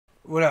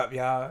What up,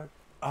 y'all?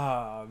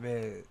 Oh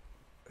man,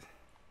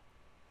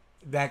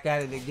 back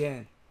at it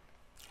again.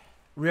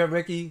 Real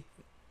Ricky,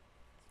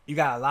 you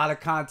got a lot of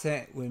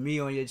content with me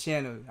on your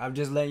channel. I'm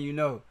just letting you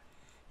know.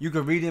 You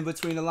can read in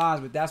between the lines,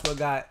 but that's what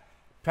got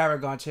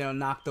Paragon channel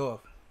knocked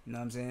off. You know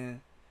what I'm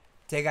saying?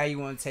 Take how you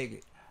want to take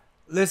it.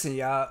 Listen,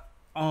 y'all.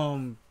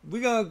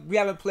 We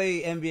haven't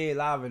played NBA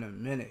Live in a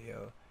minute,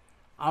 yo.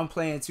 I'm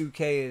playing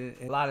 2K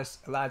and a lot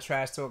of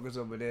trash talkers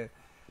over there.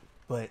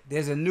 But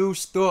there's a new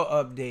store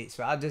update,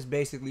 so I just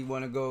basically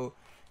want to go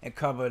and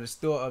cover the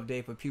store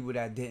update for people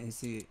that didn't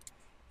see it.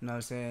 You know what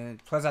I'm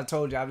saying? Plus, I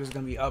told you I'm just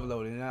gonna be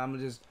uploading, and I'm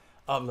gonna just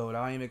upload.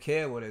 I don't even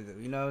care what it is.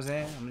 You know what I'm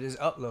saying? I'm gonna just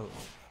upload.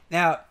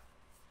 Now,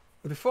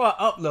 before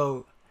I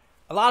upload,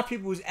 a lot of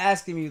people was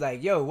asking me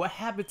like, "Yo, what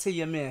happened to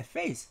your man's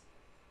face?"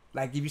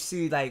 Like, if you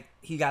see, like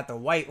he got the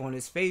white on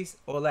his face,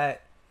 all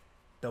that,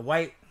 the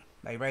white,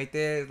 like right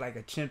there, like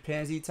a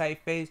chimpanzee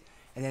type face,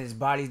 and then his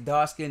body's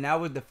dark skin.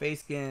 That was the face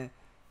skin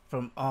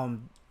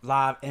from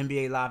live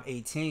NBA Live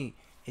 18.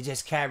 It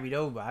just carried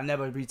over. I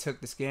never retook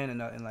the scan or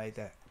nothing like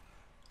that.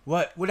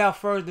 What? Without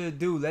further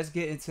ado, let's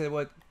get into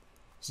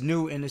what's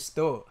new in the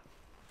store.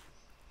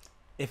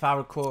 If I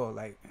recall,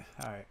 like,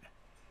 all right,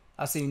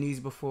 I've seen these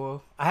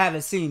before. I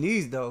haven't seen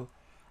these though.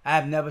 I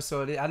have never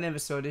saw this. I never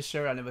saw this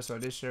shirt. I never saw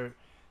this shirt,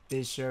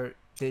 this shirt,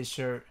 this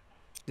shirt,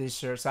 this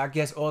shirt. So I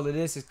guess all of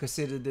this is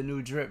considered the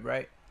new drip,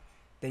 right?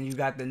 Then you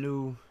got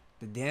the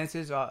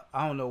dances. I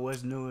don't know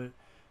what's new.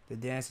 The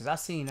dances. I've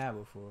seen that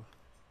before.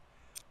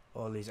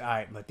 All these. All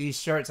right, but these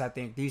shirts. I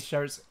think these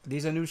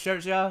are new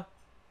shirts, y'all.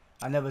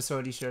 I never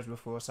saw these shirts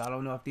before, so I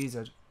don't know if these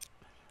are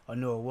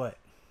new or what.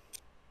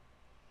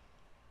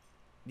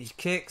 These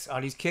kicks,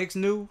 are these kicks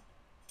new?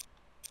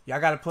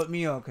 Y'all gotta put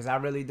me on, cause I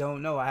really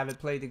don't know. I haven't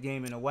played the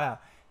game in a while.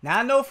 Now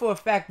I know for a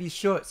fact these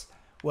shorts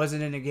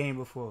wasn't in the game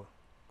before,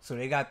 so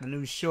they got the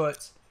new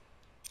shorts,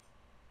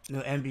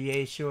 new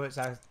NBA shorts.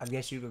 I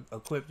guess you could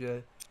equip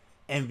the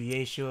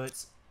NBA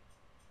shorts.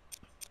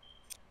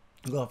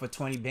 Go for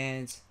 20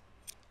 bands,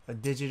 a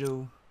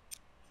digital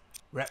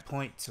rep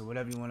points or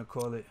whatever you want to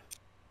call it.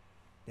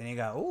 Then they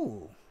got,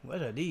 ooh,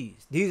 what are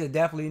these? These are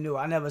definitely new.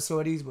 I never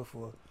saw these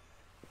before.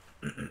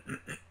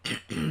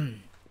 The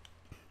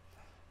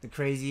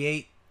Crazy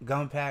 8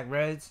 Gun Pack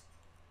Reds.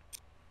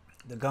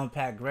 The Gun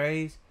Pack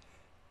Grays.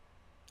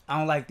 I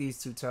don't like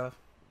these too tough.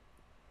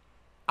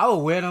 I would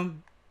wear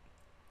them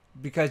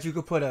because you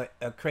could put a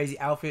crazy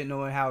outfit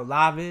knowing how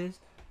live is.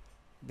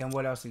 Then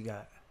what else we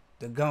got?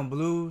 The Gun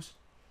Blues.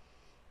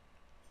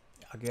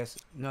 I guess,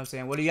 you know what I'm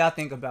saying? What do y'all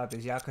think about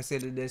this? Y'all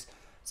consider this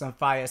some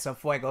fire, some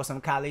fuego,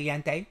 some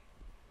caliente?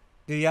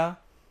 Do y'all?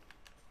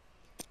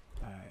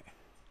 Alright.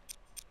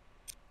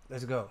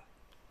 Let's go.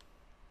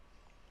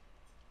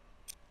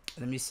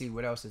 Let me see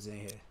what else is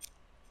in here.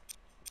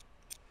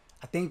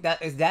 I think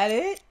is that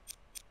it?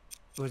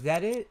 Was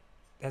that it?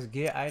 That's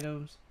gear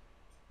items.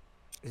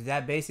 Is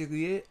that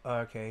basically it? Oh,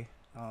 okay.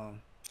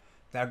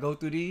 Did I go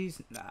through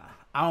these? Nah.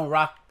 I don't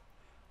rock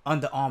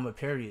Under Armour,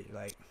 period.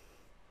 Like,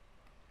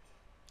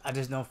 I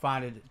just don't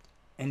find it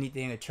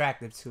anything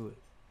attractive to it.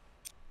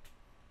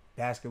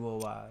 Basketball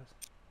wise.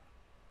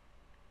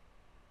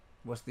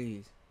 What's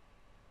these?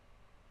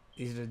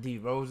 These are the D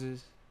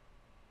Roses.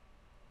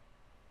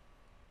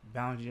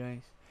 Bounce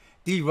joints.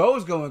 D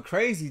Rose going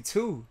crazy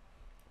too.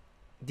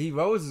 D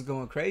Rose is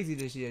going crazy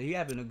this year. He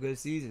having a good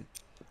season.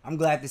 I'm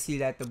glad to see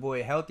that the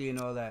boy healthy and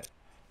all that.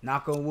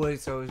 Knock on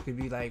wood, so it could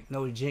be like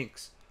no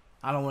jinx.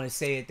 I don't want to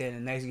say it then the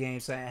next game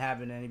something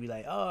happened and it'd be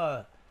like,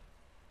 oh,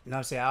 you know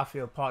what I'm saying? I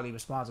feel partly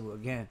responsible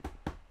again.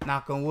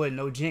 Knock on wood,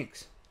 no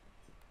jinx.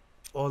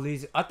 All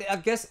these, I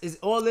guess, is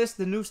all this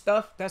the new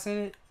stuff that's in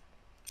it?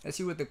 Let's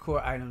see what the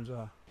core items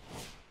are.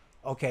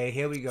 Okay,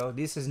 here we go.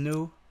 This is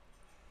new.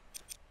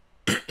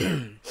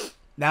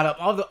 Now, the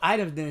other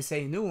items didn't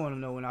say new on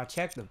them though when I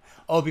checked them.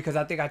 Oh, because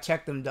I think I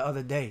checked them the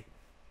other day.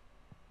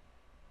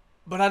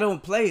 But I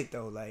don't play it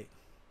though. Like,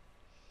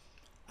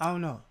 I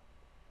don't know.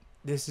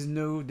 This is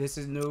new. This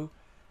is new.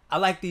 I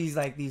like these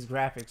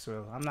graphics,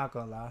 bro. I'm not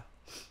gonna lie.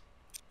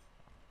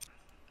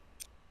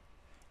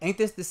 Ain't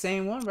this the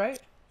same one, right?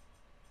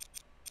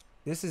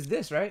 This is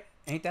this, right?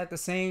 Ain't that the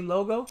same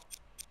logo?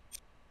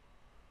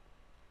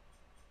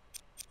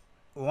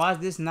 Why is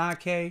this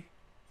 9K?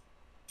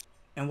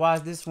 And why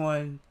is this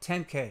one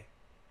 10K?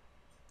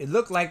 It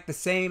looked like the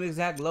same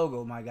exact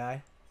logo, my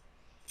guy.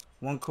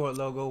 One court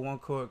logo, one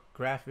court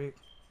graphic.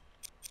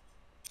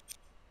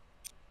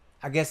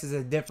 I guess there's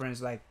a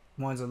difference. Like,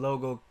 one's a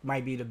logo,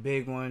 might be the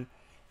big one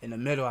in the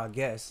middle, I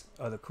guess,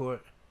 of the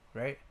court,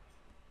 right?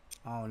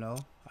 I don't know.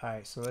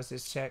 Alright, so let's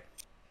just check.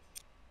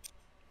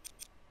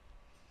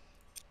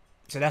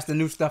 So that's the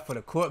new stuff for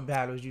the court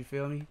battles, you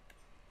feel me?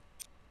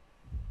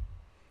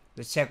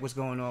 Let's check what's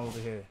going on over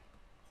here.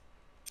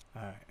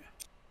 Alright.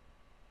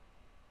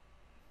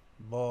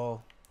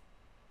 Ball.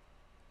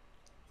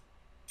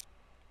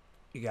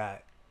 You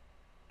got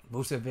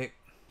Vucevic.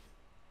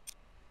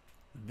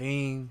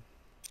 Bean.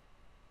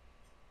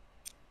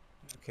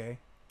 Okay.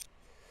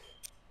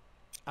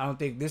 I don't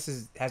think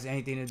this has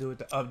anything to do with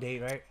the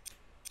update, right?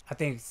 I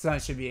think Sun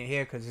should be in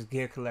here because it's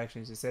gear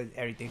collections. It says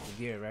everything for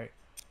gear, right?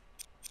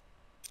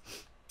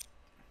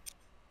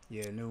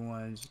 Yeah, new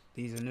ones.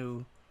 These are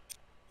new.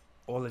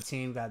 All the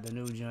teams got the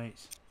new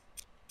joints.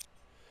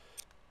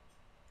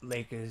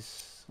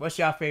 Lakers. What's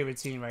your favorite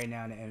team right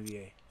now in the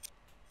NBA?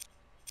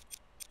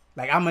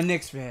 Like, I'm a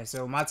Knicks fan,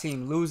 so my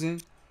team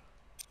losing.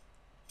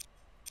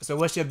 So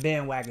what's your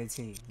bandwagon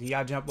team? Do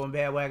y'all jump on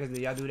bandwagons? Do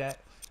y'all do that?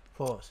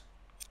 Pause.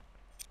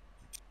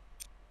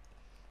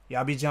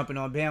 Y'all be jumping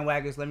on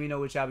bandwagons. Let me know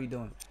what y'all be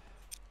doing.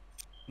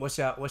 What's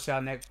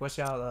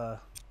y'all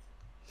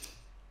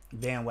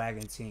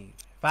bandwagon team?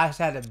 If I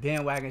had a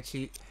bandwagon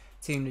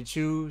team to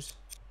choose,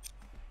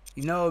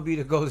 you know it'd be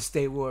the Golden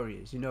State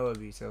Warriors. You know it'd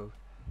be. So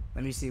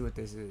let me see what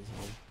this is,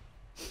 man.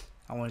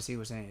 I want to see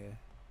what's in here.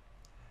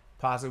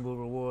 Possible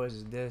rewards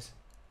is this.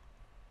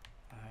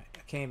 Alright, I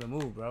can't even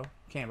move, bro.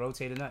 Can't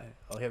rotate or nothing.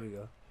 Oh, here we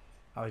go.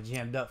 I was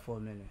jammed up for a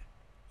minute.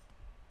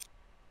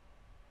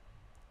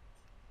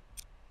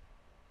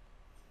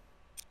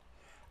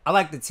 I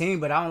like the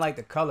team, but I don't like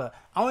the color.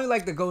 I only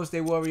like the Golden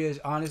State Warriors,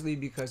 honestly,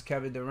 because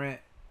Kevin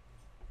Durant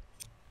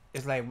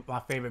is like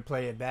my favorite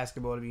player in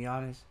basketball, to be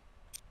honest.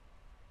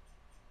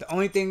 The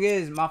only thing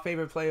is, my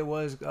favorite player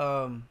was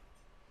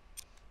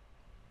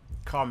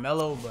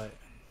Carmelo, but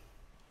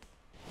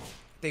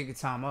I think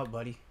it's time up,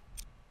 buddy. You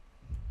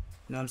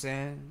know what I'm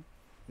saying?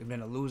 You've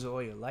been a loser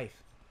all your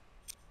life.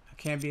 I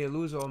can't be a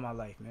loser all my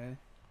life, man.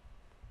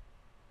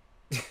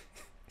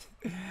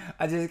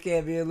 I just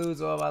can't be a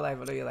loser all my life.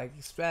 I know you're like,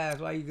 Spaz,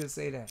 why you gonna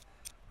say that?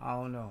 I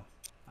don't know.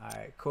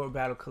 Alright, core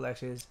battle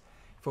collections.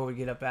 Before we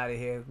get up out of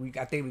here,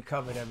 I think we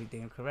covered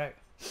everything, correct?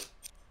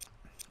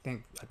 I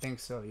think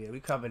so, yeah. We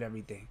covered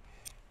everything.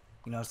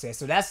 You know what I'm saying?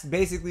 So that's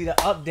basically the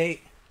update.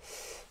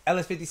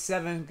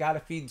 LS57 gotta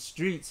feed the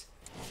streets.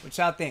 What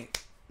y'all think?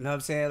 You know what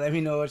I'm saying? Let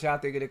me know what y'all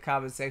think in the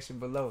comment section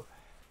below.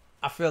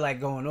 I feel like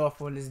going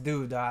off on this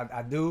dude, dog.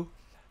 I do,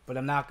 but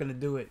I'm not gonna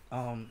do it.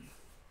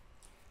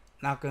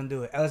 Not gonna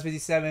do it.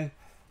 LS57,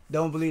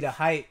 don't believe the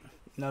hype.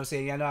 You know what I'm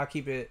saying? Y'all know I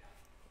keep it,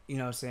 you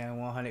know what I'm saying,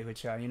 100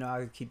 with y'all. You know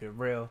I keep it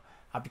real.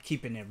 I'll be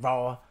keeping it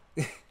raw.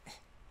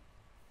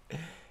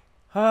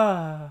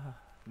 Ah,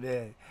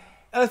 man.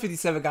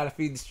 LS57 gotta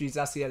feed the streets.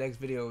 I'll see you next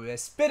video, man.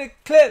 Spit a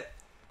clip.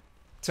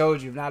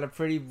 Told you, I'm not a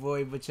pretty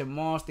boy, but your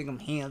moms think I'm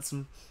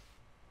handsome.